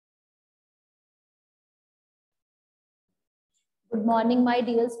Good morning, my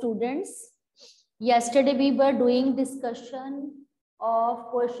dear students. Yesterday we were doing discussion of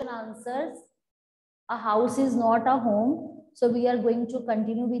question answers. A house is not a home. So we are going to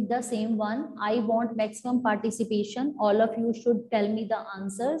continue with the same one. I want maximum participation. All of you should tell me the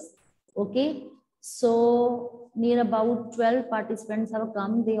answers. Okay. So near about 12 participants have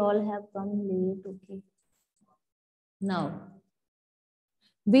come. They all have come late. Okay. Now,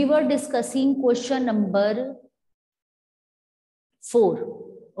 we were discussing question number 4.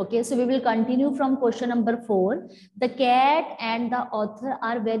 Okay, so we will continue from question number 4. The cat and the author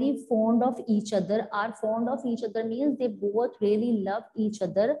are very fond of each other. Are fond of each other means they both really love each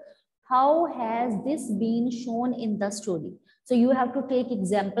other. How has this been shown in the story? So you have to take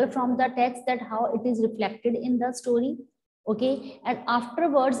example from the text that how it is reflected in the story. Okay, and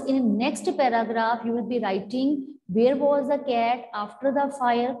afterwards in next paragraph you will be writing where was the cat after the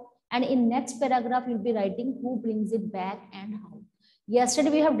fire, and in next paragraph you'll be writing who brings it back and how. Yesterday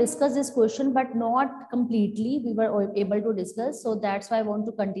we have discussed this question, but not completely. We were able to discuss. So that's why I want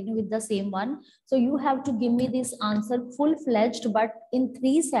to continue with the same one. So you have to give me this answer full-fledged, but in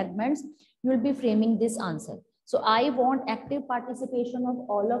 3 segments, you will be framing this answer. So I want active participation of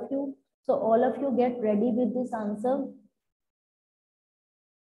all of you. So all of you get ready with this answer.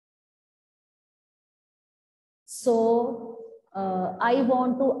 So I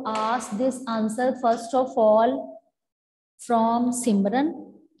want to ask this answer first of all from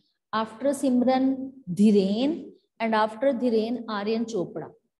Simran, after Simran Dhiren, and after Dhiren Aryan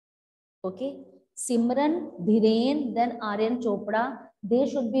Chopra. Okay, Simran, Dhiren, then Aryan Chopra, they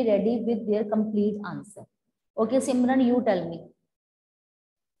should be ready with their complete answer. Okay, Simran, you tell me.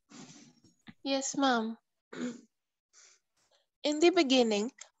 Yes, ma'am. In the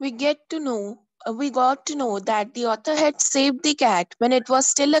beginning, we got to know that the author had saved the cat when it was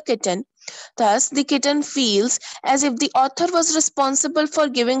still a kitten. Thus, the kitten feels as if the author was responsible for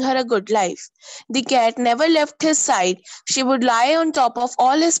giving her a good life. The cat never left his side. She would lie on top of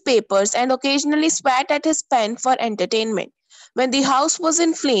all his papers and occasionally spat at his pen for entertainment. When the house was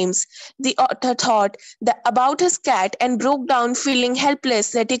in flames, the author thought about his cat and broke down, feeling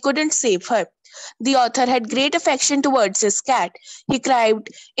helpless that he couldn't save her. The author had great affection towards his cat. He cried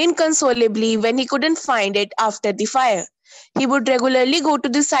inconsolably when he couldn't find it after the fire. He would regularly go to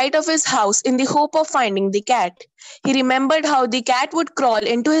the site of his house in the hope of finding the cat. He remembered how the cat would crawl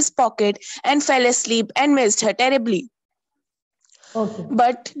into his pocket and fell asleep and missed her terribly. Okay.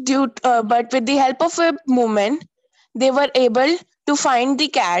 But with the help of a woman, they were able to find the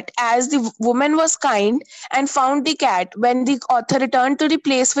cat, as the woman was kind and found the cat. When the author returned to the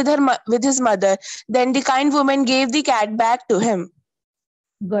place with his mother, then the kind woman gave the cat back to him.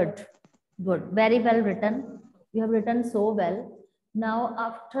 Good, good, very well written. You have written so well. Now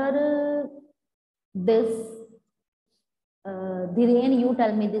after this, Dhiren, you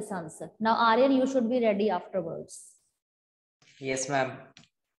tell me this answer. Now Aryan, you should be ready afterwards. Yes, ma'am.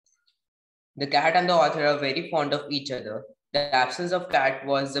 The cat and the author are very fond of each other. The absence of cat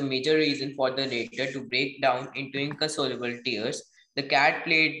was the major reason for the narrator to break down into inconsolable tears. The cat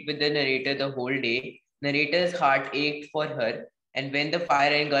played with the narrator the whole day. Narrator's heart ached for her, and when the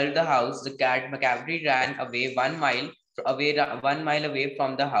fire engulfed the house, the cat macabrely ran away 1 mile away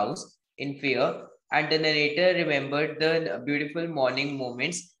from the house in fear. And the narrator remembered the beautiful morning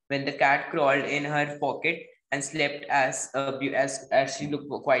moments when the cat crawled in her pocket and slept as she looked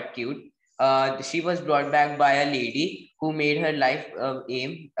quite cute. She was brought back by a lady who made her life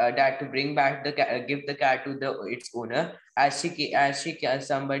aim that to bring back give the cat to its owner.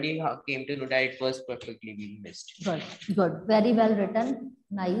 Somebody came to know that it was perfectly being missed. Good, good, very well written,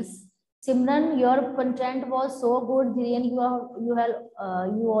 nice. Simran, your content was so good. Dhiren,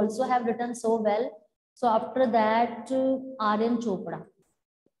 you also have written so well. So after that, Aryan Chopra.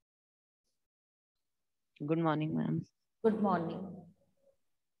 Good morning, ma'am. Good morning.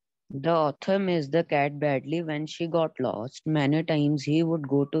 The author missed the cat badly when she got lost. Many times he would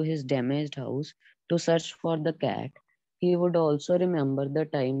go to his damaged house to search for the cat. He would also remember the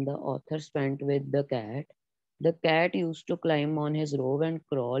time the author spent with the cat. The cat used to climb on his robe and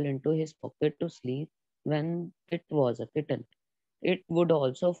crawl into his pocket to sleep when it was a kitten. It would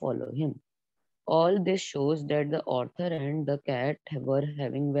also follow him. All this shows that the author and the cat were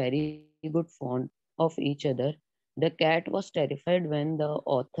having very good fond of each other. The cat was terrified when the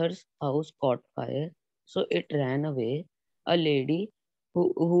author's house caught fire, so it ran away. A lady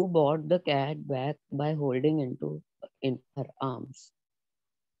who brought the cat back by holding in her arms.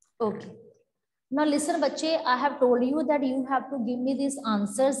 Okay. Now listen, bache, I have told you that you have to give me these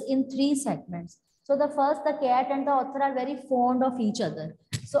answers in 3 segments. So the first, the cat and the author are very fond of each other.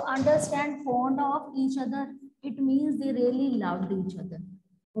 So understand fond of each other. it means they really loved each other.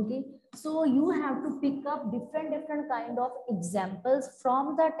 Okay, so you have to pick up different kind of examples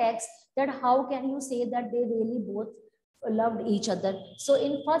from the text, that how can you say that they really both loved each other. So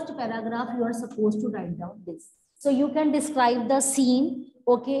in first paragraph you are supposed to write down this. So you can describe the scene.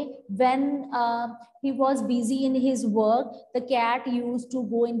 Okay, when he was busy in his work, the cat used to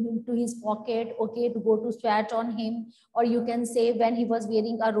go into his pocket, okay, to go to swat on him. Or you can say when he was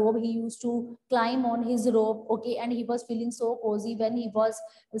wearing a robe, he used to climb on his robe, okay, and he was feeling so cozy when he was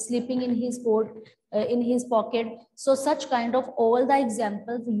sleeping in his coat, in his pocket. So such kind of all the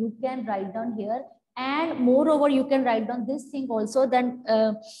examples you can write down here. And moreover, you can write down this thing also, that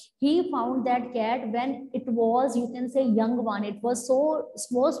he found that cat when it was, you can say, young one, it was so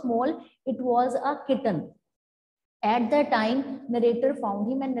small, it was a kitten. At the time, narrator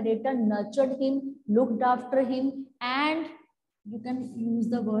found him and narrator nurtured him, looked after him, and you can use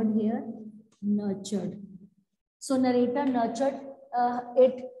the word here, nurtured. So narrator nurtured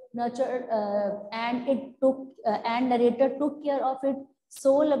and it took and narrator took care of it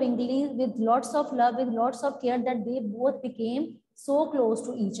so lovingly, with lots of love, with lots of care, that they both became so close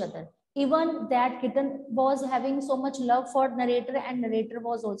to each other. Even that kitten was having so much love for narrator, and narrator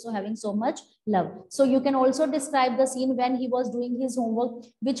was also having so much love. So you can also describe the scene when he was doing his homework,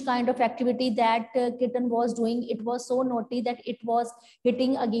 which kind of activity that kitten was doing. It was so naughty that it was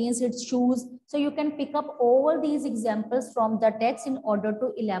hitting against its shoes. So you can pick up all these examples from the text in order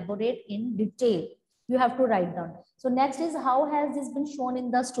to elaborate in detail. You have to write down. So next is, how has this been shown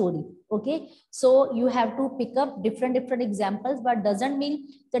in the story? Okay, so you have to pick up different examples, but doesn't mean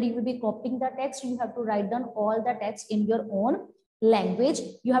that you will be copying the text. You have to write down all the text in your own language.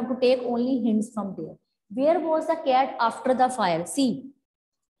 You have to take only hints from there. Where was the cat after the fire? See,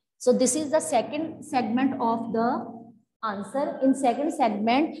 so this is the second segment of the answer. In second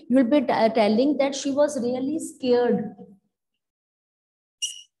segment, you will be telling that she was really scared.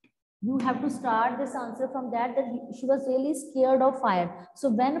 You have to start this answer from that she was really scared of fire. So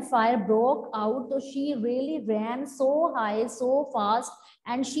when fire broke out, so she really ran so high, so fast,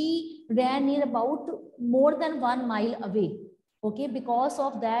 and she ran near about more than 1 mile away. Okay, because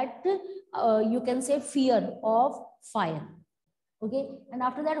of that, you can say fear of fire. Okay, and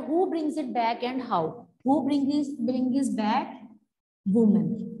after that, who brings it back and how? Who brings back?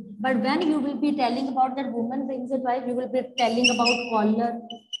 Woman. But when you will be telling about that woman brings it back, you will be telling about caller,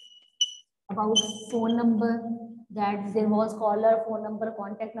 about phone number, that there was caller, phone number,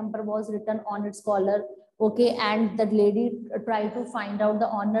 contact number was written on its collar. Okay, and that lady tried to find out the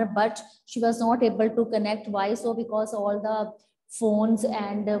owner, but she was not able to connect. Why so? Because all the phones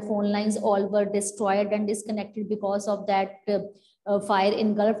and phone lines all were destroyed and disconnected because of that fire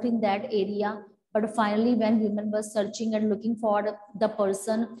engulfed in that area. But finally, when women were searching and looking for the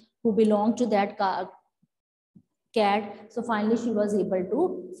person who belonged to that cat, so finally she was able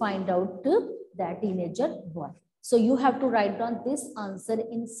to find out that teenager boy. So you have to write down this answer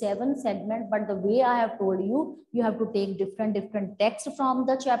in 7 segments, but the way I have told you, you have to take different text from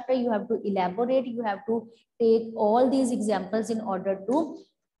the chapter. You have to elaborate. You have to take all these examples in order to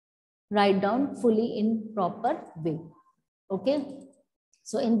write down fully in proper way. Okay.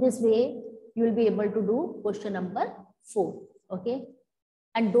 So in this way, you will be able to do question number 4. Okay.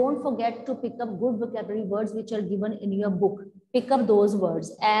 And don't forget to pick up good vocabulary words which are given in your book. Pick up those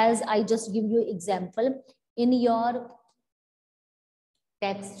words. As I just give you example in your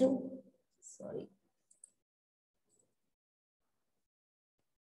text. Sorry.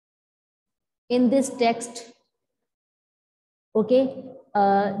 In this text, okay,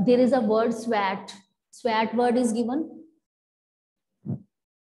 there is a word swat. Swat word is given.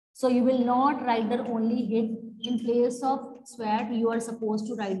 So you will not write the only hit. In place of swat, you are supposed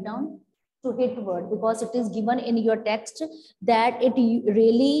to write down to hit word, because it is given in your text that it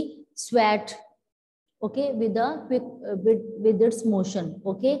really swat, okay, with a quick with its motion.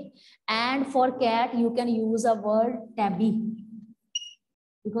 Okay, and for cat you can use a word tabby,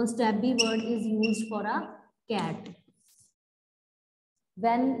 because tabby word is used for a cat.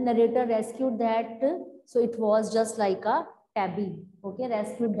 When narrator rescued that, so it was just like a tabby. Okay,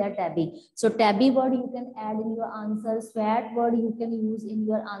 rescued that tabby. So tabby word you can add in your answer. Swat word you can use in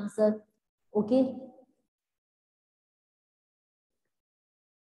your answer. Okay.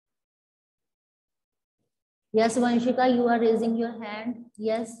 Yes, Vanshika, you are raising your hand.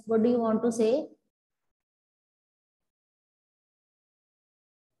 Yes, what do you want to say?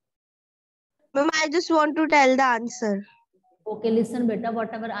 Ma'am, I just want to tell the answer. Okay, listen beta,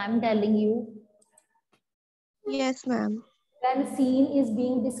 whatever I am telling you. Yes, ma'am. When scene is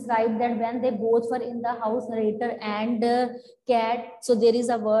being described, that when they both were in the house, narrator and cat, so there is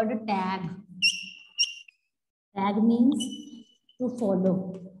a word tag. Tag means to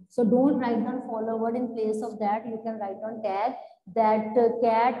follow. So don't write down follow word. In place of that, you can write down tag. That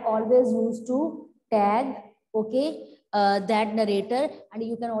cat always used to tag, okay, that narrator. And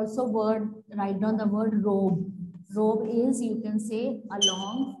you can also write down the word robe. Robe is, you can say, a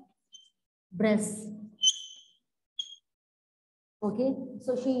long breast. Okay,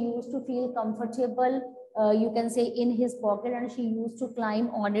 so she used to feel comfortable, you can say, in his pocket, and she used to climb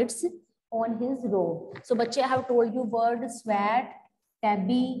on his robe. So bache, I have told you word sweat,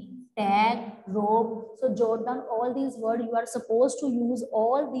 tabby, tag, robe. So jot down all these words. You are supposed to use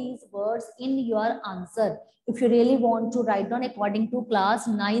all these words in your answer if you really want to write down according to class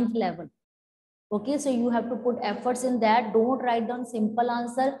 9th level. Okay, so you have to put efforts in that. Don't write down simple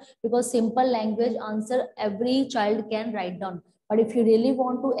answer, because simple language answer every child can write down. But if you really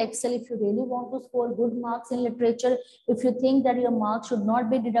want to excel, if you really want to score good marks in literature, if you think that your marks should not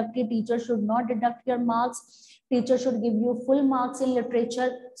be deducted, teacher should not deduct your marks, teacher should give you full marks in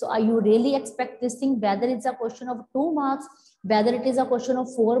literature. So are you really expect this thing, whether it's a question of 2 marks, whether it is a question of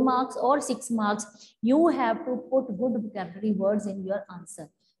 4 marks or 6 marks, you have to put good vocabulary words in your answer.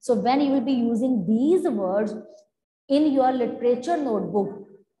 So when you will be using these words in your literature notebook,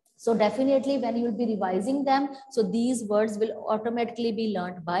 so definitely when you will be revising them, so these words will automatically be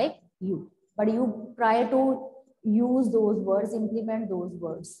learned by you. But you try to use those words, implement those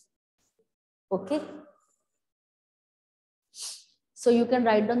words. Okay. So you can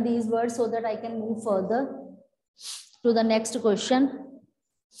write down these words so that I can move further to the next question.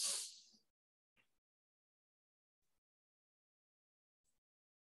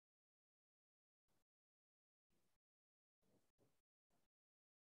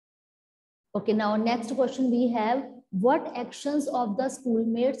 Okay, now next question we have, what actions of the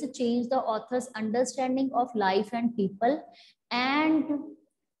schoolmates change the author's understanding of life and people and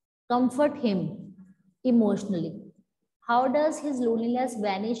comfort him emotionally? How does his loneliness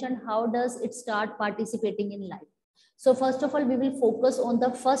vanish and how does it start participating in life? So first of all, we will focus on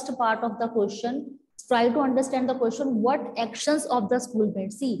the first part of the question. Try to understand the question, what actions of the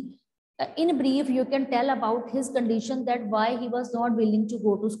schoolmate? See, in brief, you can tell about his condition, that why he was not willing to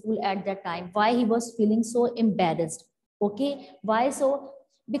go to school at that time, why he was feeling so embarrassed. Okay, why so?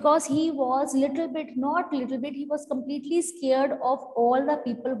 Because he was not little bit, he was completely scared of all the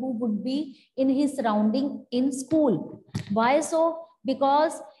people who would be in his surrounding in school. Why so?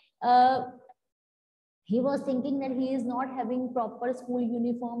 Because he was thinking that he is not having proper school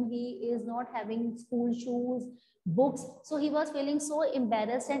uniform, he is not having school shoes, books. So he was feeling so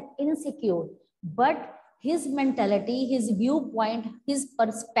embarrassed and insecure. But his mentality, his viewpoint, his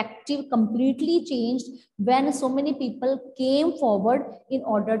perspective completely changed when so many people came forward in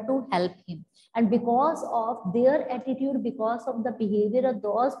order to help him. And because of their attitude, because of the behavior of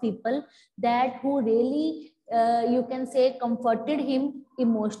those people that who really, you can say, comforted him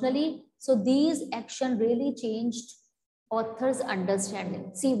emotionally. So these action really changed author's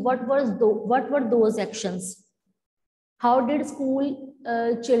understanding. See, what were those actions? How did school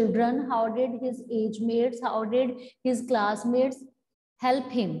children, how did his age mates, how did his classmates help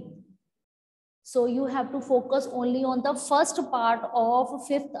him? So you have to focus only on the first part of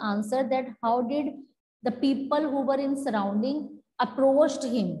fifth answer, that how did the people who were in surrounding approached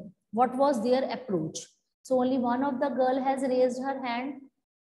him? What was their approach? So only one of the girl has raised her hand.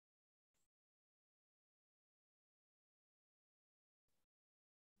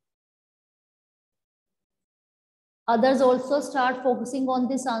 Others also start focusing on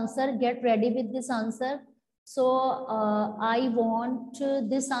this answer. Get ready with this answer. So I want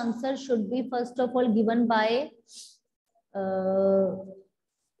this answer should be first of all given by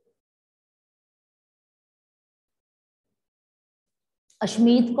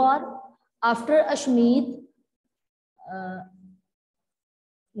Ashmeet Kaur. After Ashmeet,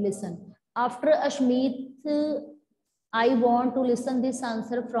 listen. After Ashmeet, I want to listen this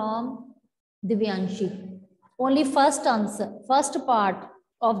answer from Divyanshi. Only first answer, first part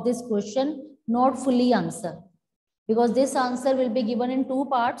of this question, not fully answer. Because this answer will be given in 2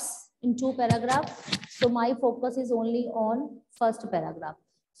 parts, in 2 paragraphs. So my focus is only on first paragraph.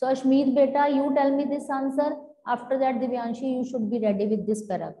 So Ashmeet beta, you tell me this answer. After that, Divyanshi, you should be ready with this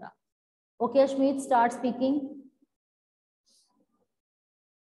paragraph. Okay, Ashmeet, start speaking.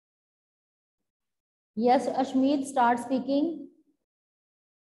 Yes, Ashmeet, start speaking.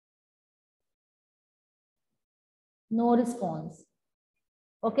 No response.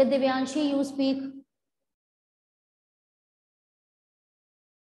 Okay, Divyanshi, you speak.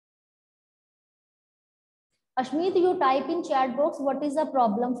 Ashmeet, you type in chat box, what is the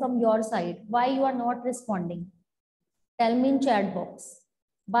problem from your side? Why you are not responding? Tell me in chat box.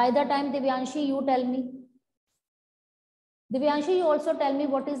 By the time, Divyanshi, you tell me. Divyanshi, you also tell me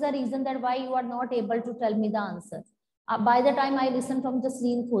what is the reason that why you are not able to tell me the answer. By the time I listen from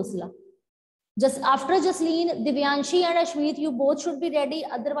Jasleen Khosla. Just after Jasleen, Divyanshi and Ashmeet, you both should be ready.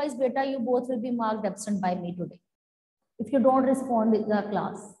 Otherwise, beta, you both will be marked absent by me today. If you don't respond in the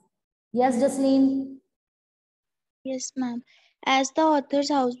class. Yes, Jasleen. Yes, ma'am. As the author's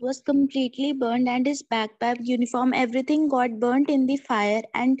house was completely burned and his backpack, uniform, everything got burnt in the fire,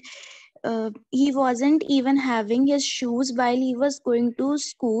 and he wasn't even having his shoes while he was going to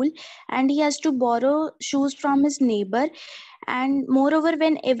school, and he has to borrow shoes from his neighbor. And moreover,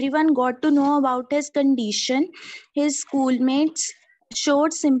 when everyone got to know about his condition, his schoolmates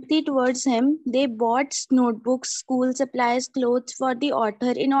showed sympathy towards him. They bought notebooks, school supplies, clothes for the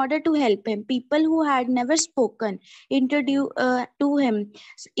author in order to help him. People who had never spoken to him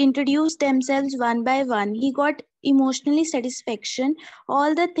introduced themselves one by one. He got emotionally satisfaction.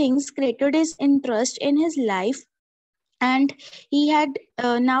 All the things created his interest in his life, and he had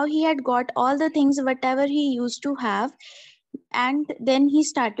now he had got all the things whatever he used to have, and then he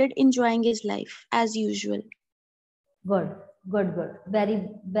started enjoying his life as usual. Good, good, good. Very,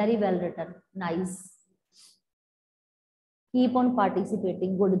 very well written. Nice. Keep on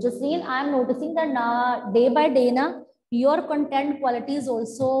participating. Good. Jasleen, I am noticing that now, day by day, your content quality is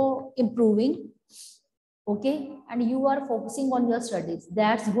also improving. Okay. And you are focusing on your studies.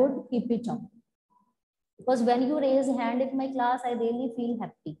 That's good. Keep it up. Because when you raise hand in my class, I really feel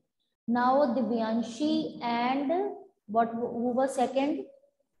happy. Now, Divyanshi and who was second?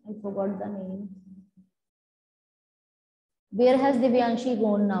 I forgot the name. Where has Divyanshi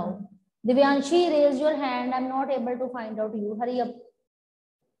gone now? Divyanshi, raise your hand. I'm not able to find out you. Hurry up.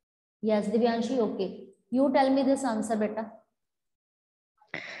 Yes, Divyanshi, okay. You tell me this answer, beta.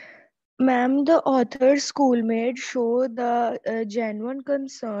 Ma'am, the author's schoolmate show the genuine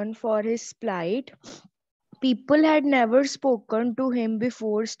concern for his plight. People had never spoken to him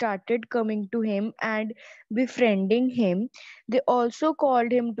before started coming to him and befriending him. They also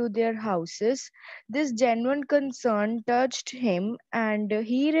called him to their houses. This genuine concern touched him, and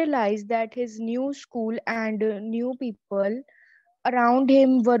he realized that his new school and new people around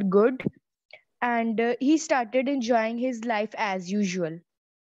him were good, and he started enjoying his life as usual.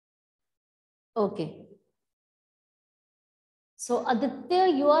 Okay. So, Aditya,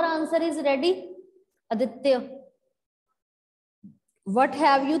 your answer is ready? Aditya, what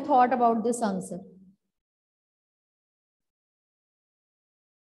have you thought about this answer?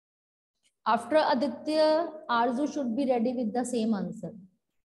 After Aditya, Arzu should be ready with the same answer.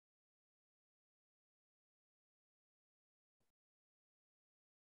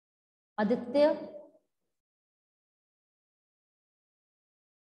 Aditya?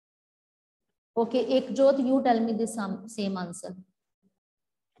 Okay, Ekjot, you tell me this same answer.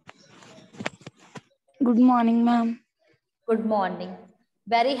 Good morning, ma'am. Good morning.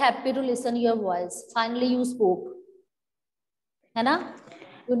 Very happy to listen your voice. Finally, you spoke. Hana?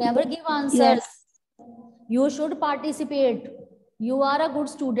 You never give answers. Yes. You should participate. You are a good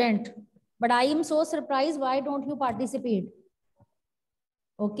student. But I am so surprised. Why don't you participate?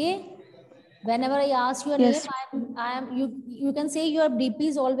 Okay? Whenever I ask your Yes. name, you can say your DP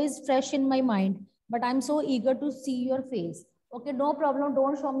is always fresh in my mind. But I'm so eager to see your face. Okay, no problem.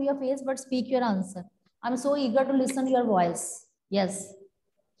 Don't show me your face, but speak your answer. I'm so eager to listen your voice. Yes.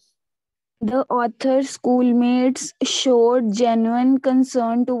 The author's schoolmates showed genuine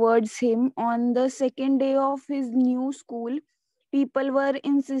concern towards him. On the second day of his new school, people were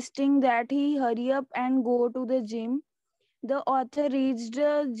insisting that he hurry up and go to the gym. The author reached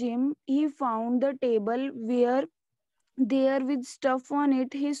the gym. He found the table where there with stuff on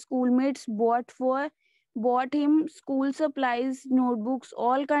it his schoolmates bought him school supplies, notebooks,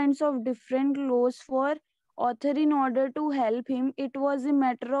 all kinds of different clothes for author in order to help him. It was a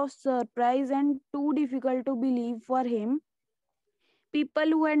matter of surprise and too difficult to believe for him. People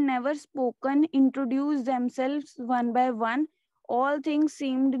who had never spoken introduced themselves one by one. All things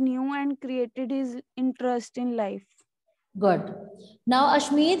seemed new and created his interest in life. Good. Now,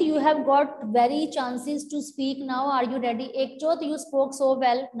 Ashmeet, you have got very chances to speak now. Are you ready? Ekjot, you spoke so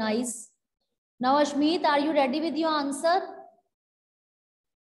well. Nice. Now, Ashmeet, are you ready with your answer?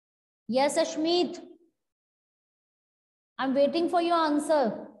 Yes, Ashmeet. I'm waiting for your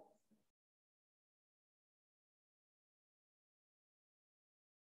answer.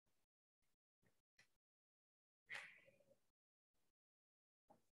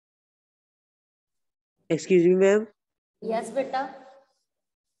 Excuse me, ma'am. Yes, beta.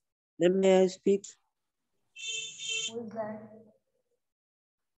 Ma'am, may I speak? Who is that?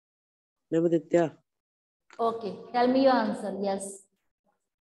 Ma'am, Aditya. Okay, tell me your answer. Yes.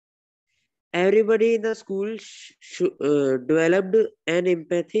 Everybody in the school developed an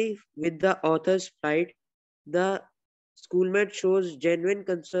empathy with the author's plight. The schoolmate shows genuine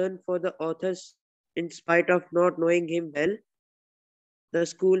concern for the author in spite of not knowing him well. The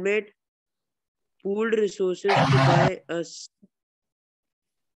schoolmate pooled resources to buy us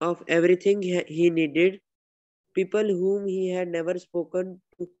of everything he needed. People whom he had never spoken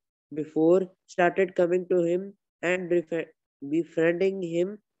to before started coming to him and befriending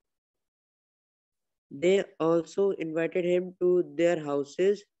him. They also invited him to their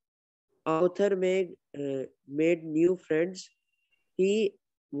houses. Author made new friends. He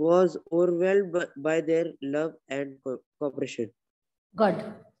was overwhelmed by their love and cooperation. Good.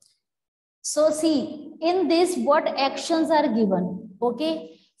 So see, in this, what actions are given?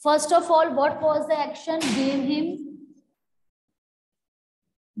 Okay. First of all, what was the action?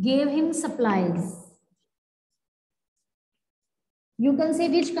 Gave him supplies. You can say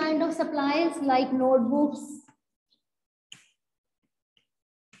which kind of supplies, like notebooks,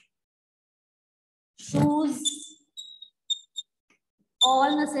 shoes,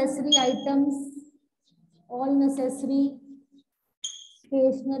 all necessary items, all necessary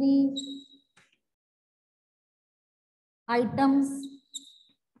stationery items.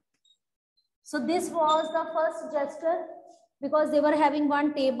 So this was the first gesture, because they were having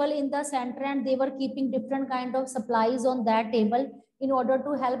one table in the center and they were keeping different kind of supplies on that table in order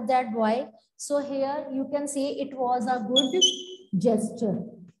to help that boy. So here you can say it was a good gesture.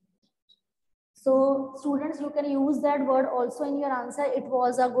 So students, you can use that word also in your answer. It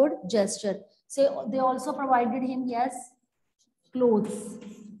was a good gesture. So they also provided him, yes, clothes.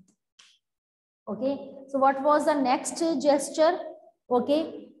 Okay. So what was the next gesture?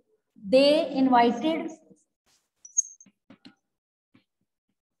 Okay. They invited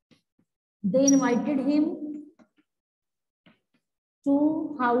him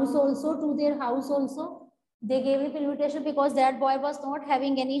to house also, to their house also. They gave him invitation because that boy was not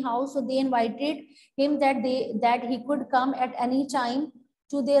having any house. So they invited him that he could come at any time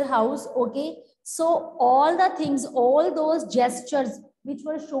to their house. Okay. So all the things, all those gestures which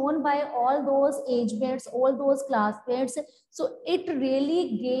were shown by all those age mates, all those classmates. So it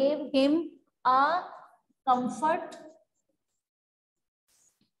really gave him a comfort.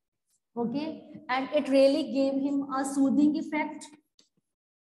 Okay. And it really gave him a soothing effect.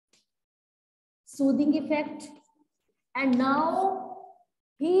 And now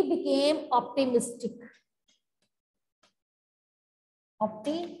he became optimistic.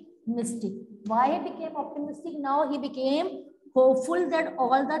 Why he became optimistic? Now he became hopeful that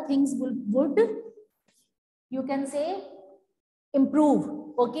all the things would you can say improve.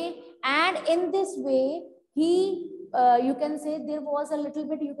 Okay. And in this way, he you can say there was a little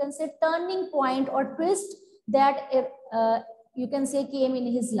bit, you can say, turning point or twist that you can say came in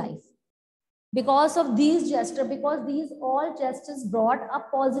his life. Because of these gestures, because these all gestures brought a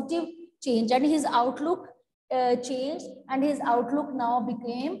positive change, and his outlook changed, and his outlook now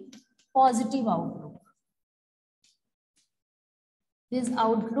became positive outlook. His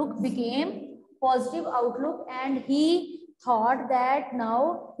outlook became positive outlook, and he thought that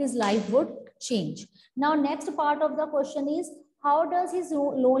now his life would change. Now, next part of the question is, how does his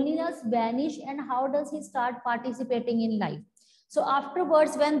loneliness vanish and how does he start participating in life? So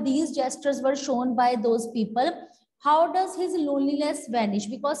afterwards, when these gestures were shown by those people, how does his loneliness vanish?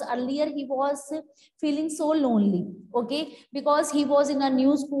 Because earlier he was feeling so lonely, okay? Because he was in a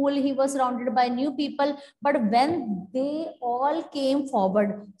new school, he was surrounded by new people, but when they all came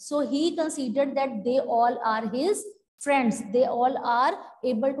forward, so he considered that they all are his friends, they all are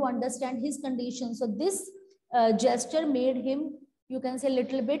able to understand his condition. So this gesture made him, you can say, a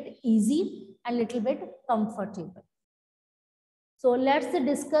little bit easy and little bit comfortable. So let's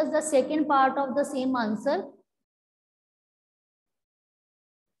discuss the second part of the same answer.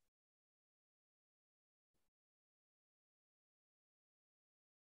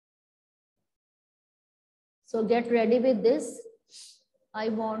 So get ready with this. I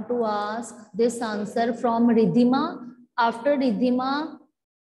want to ask this answer from Ridhima. After Ridhima,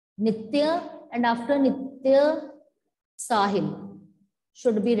 Nitya, and after Nitya, Sahil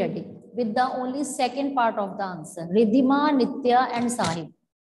should be ready with the only second part of the answer. Ridhima, Nitya, and Sahil.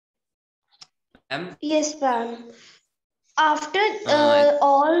 Yes, ma'am. After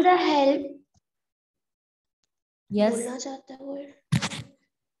all the help. Yes.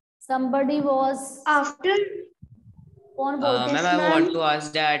 Somebody was. After. Ma'am, I want to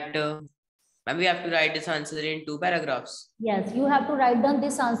ask that, ma'am, we have to write this answer in 2 paragraphs. Yes, you have to write down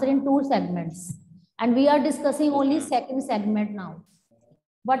this answer in 2 segments. And we are discussing only second segment now.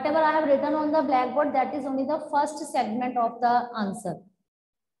 Whatever I have written on the blackboard, that is only the first segment of the answer.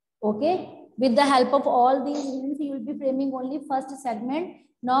 Okay. With the help of all these hints, you will be framing only first segment.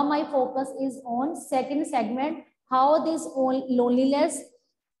 Now my focus is on second segment, how this loneliness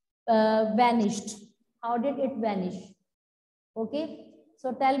vanished. How did it vanish? Okay,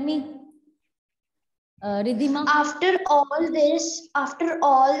 so tell me, Ridhima. After all this,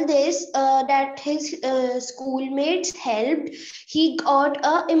 that his schoolmates helped, he got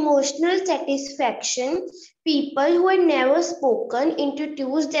a emotional satisfaction. People who had never spoken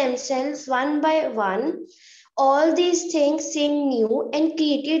introduced themselves one by one. All these things seemed new and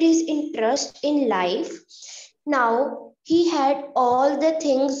created his interest in life. Now he had all the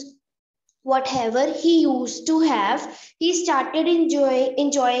things whatever he used to have. He started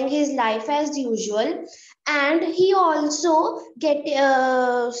enjoying his life as usual, and he also get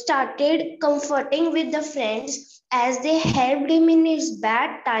started comforting with the friends as they helped him in his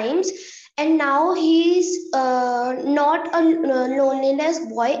bad times. And now he's not a loneliness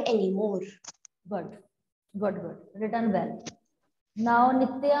boy anymore. Good, good, good. Written well. Now,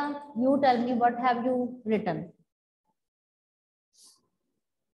 Nitya, you tell me what have you written?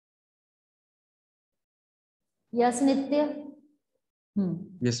 Yes, Nitya.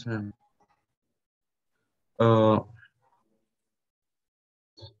 Yes, ma'am.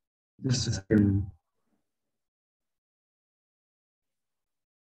 Just a second.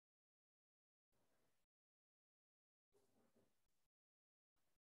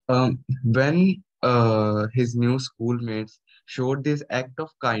 When his new schoolmates showed this act of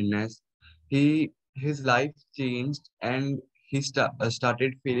kindness, his life changed and he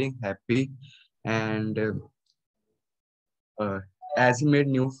started feeling happy. And as he made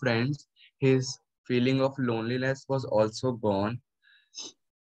new friends, his feeling of loneliness was also gone.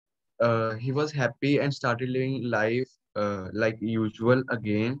 He was happy and started living life like usual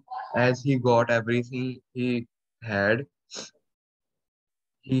again as he got everything he had.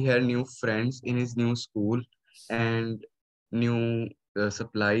 He had new friends in his new school and new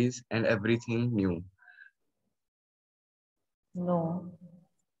supplies and everything new. No,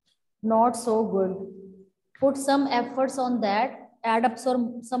 not so good. Put some efforts on that. Add up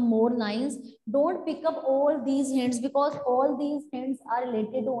some more lines. Don't pick up all these hints because all these hints are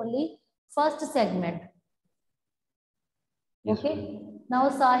related to only first segment. Yes, Okay. ma'am. Now,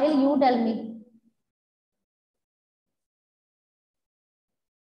 Sahil, you tell me.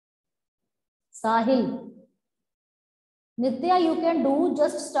 Sahil. Nitya, you can do,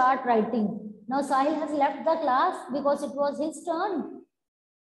 just start writing. Now, Sahil has left the class because it was his turn.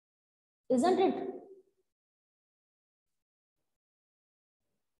 Isn't it?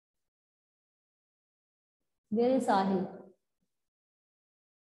 Where is Sahil?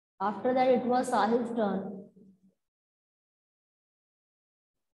 After that, it was Sahil's turn.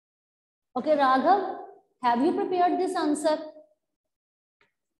 Okay, Raghav, have you prepared this answer?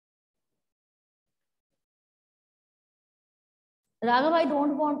 Raghav, I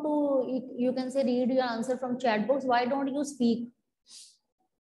don't want to, you can say read your answer from chat box. Why don't you speak?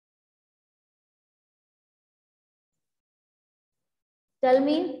 Tell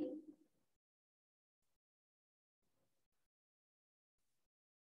me.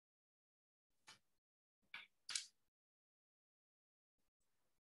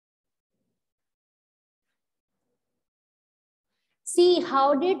 See,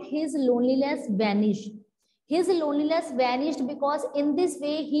 how did his loneliness vanish? His loneliness vanished because in this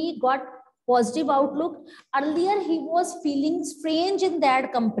way he got positive outlook. Earlier he was feeling strange in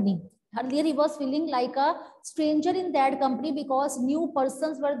that company. Earlier he was feeling like a stranger in that company because new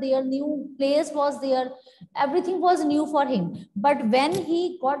persons were there, new place was there, everything was new for him. But when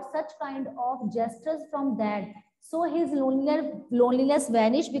he got such kind of gestures from that, so his loneliness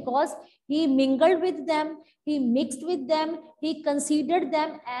vanished because he mingled with them, he mixed with them, he considered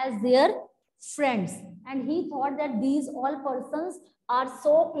them as their friends, and he thought that these all persons are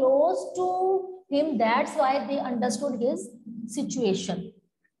so close to him, that's why they understood his situation.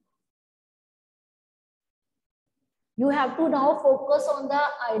 You have to now focus on the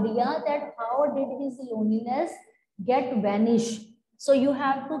idea that how did his loneliness get vanish. So you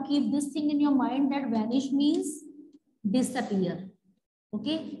have to keep this thing in your mind that vanish means disappear.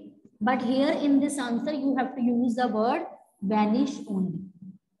 Okay, but here in this answer you have to use the word vanish only.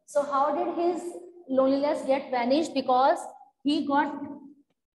 So how did his loneliness get vanished? Because he got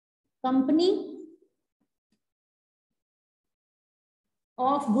company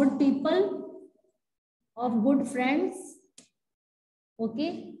of good people, of good friends.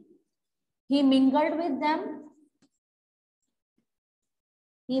 Okay, he mingled with them.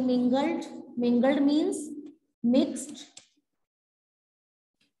 He mingled means mixed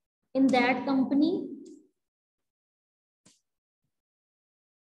in that company.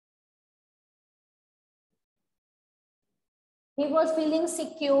 He was feeling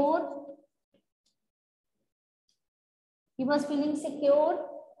secure. He was feeling secure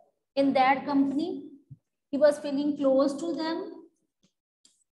in that company. He was feeling close to them.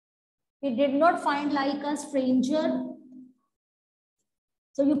 He did not find like a stranger.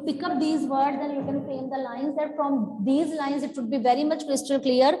 So you pick up these words and you can frame the lines, that from these lines it should be very much crystal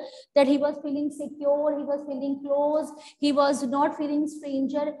clear that he was feeling secure, he was feeling close, he was not feeling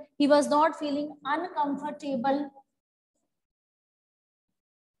stranger, he was not feeling uncomfortable,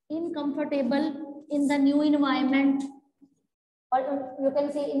 in the new environment, or you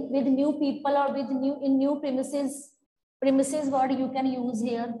can say with new people or with new premises. Premises word you can use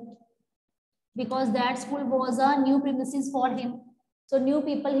here, because that school was a new premises for him. So new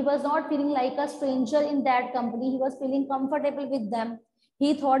people, he was not feeling like a stranger in that company. He was feeling comfortable with them.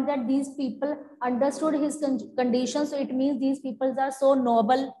 He thought that these people understood his conditions. So it means these people are so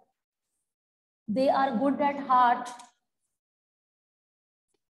noble. They are good at heart.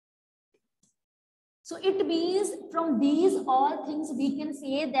 So it means from these all things, we can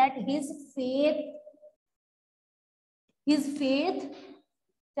say that his faith,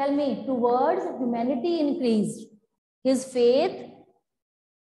 tell me, towards humanity increased. His faith,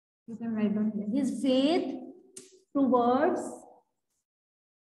 you can write down here. His faith towards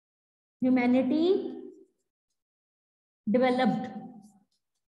humanity developed.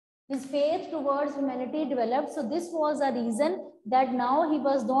 His faith towards humanity developed. So this was a reason that now he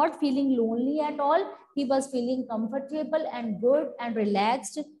was not feeling lonely at all. He was feeling comfortable and good and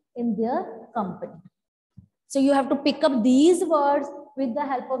relaxed in their company. So you have to pick up these words. With the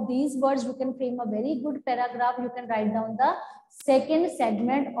help of these words, you can frame a very good paragraph. You can write down the second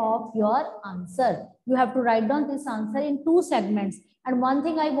segment of your answer. You have to write down this answer in 2 segments. And one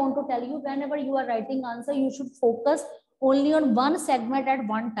thing I want to tell you, whenever you are writing answer, you should focus only on one segment at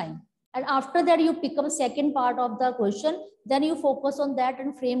one time. And after that, you pick up second part of the question. Then you focus on that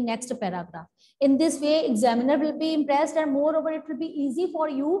and frame next paragraph. In this way, examiner will be impressed, and moreover, it will be easy for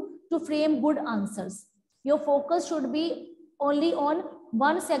you to frame good answers. Your focus should be only on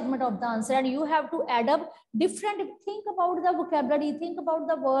one segment of the answer, and you have to add up different, think about the vocabulary, think about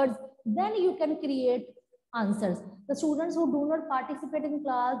the words, then you can create answers. The students who do not participate in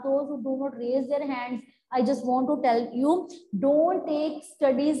class, those who do not raise their hands, I just want to tell you, don't take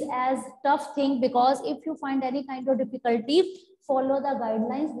studies as tough thing, because if you find any kind of difficulty, follow the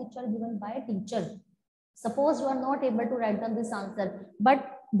guidelines which are given by a teacher. Suppose you are not able to write down this answer,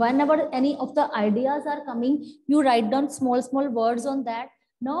 but whenever any of the ideas are coming, you write down small words on that.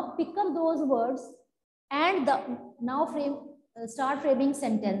 Now pick up those words and start framing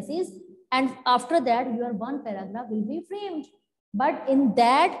sentences, and after that your one paragraph will be framed. But in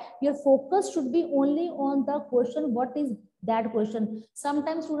that, your focus should be only on the question. What is that question?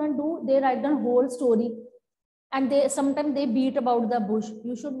 Sometimes students they write down whole story, and sometimes they beat about the bush.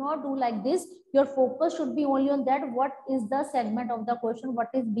 You should not do like this. Your focus should be only on that. What is the segment of the question? What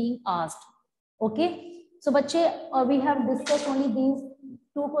is being asked? Okay. So, bache, we have discussed only these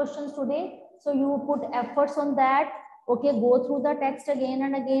 2 questions today. So you put efforts on that. Okay. Go through the text again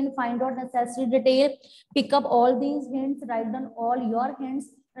and again. Find out necessary detail. Pick up all these hints. Write down all your hints.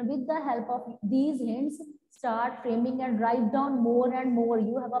 And with the help of these hints, start framing and write down more and more.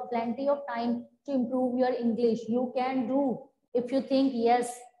 You have a plenty of time to improve your English. You can do if you think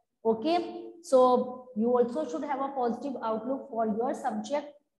yes. Okay. So you also should have a positive outlook for your subject.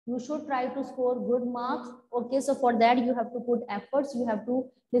 You should try to score good marks. Okay. So for that, you have to put efforts. You have to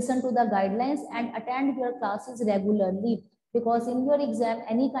listen to the guidelines and attend your classes regularly, because in your exam,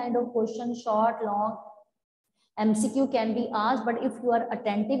 any kind of question, short, long, MCQ can be asked. But if you are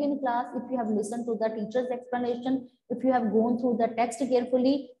attentive in class, if you have listened to the teacher's explanation, if you have gone through the text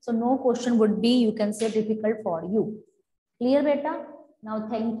carefully, so no question would be, you can say, difficult for you. Clear, beta? Now,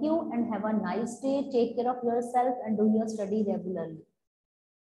 thank you and have a nice day. Take care of yourself and do your study regularly.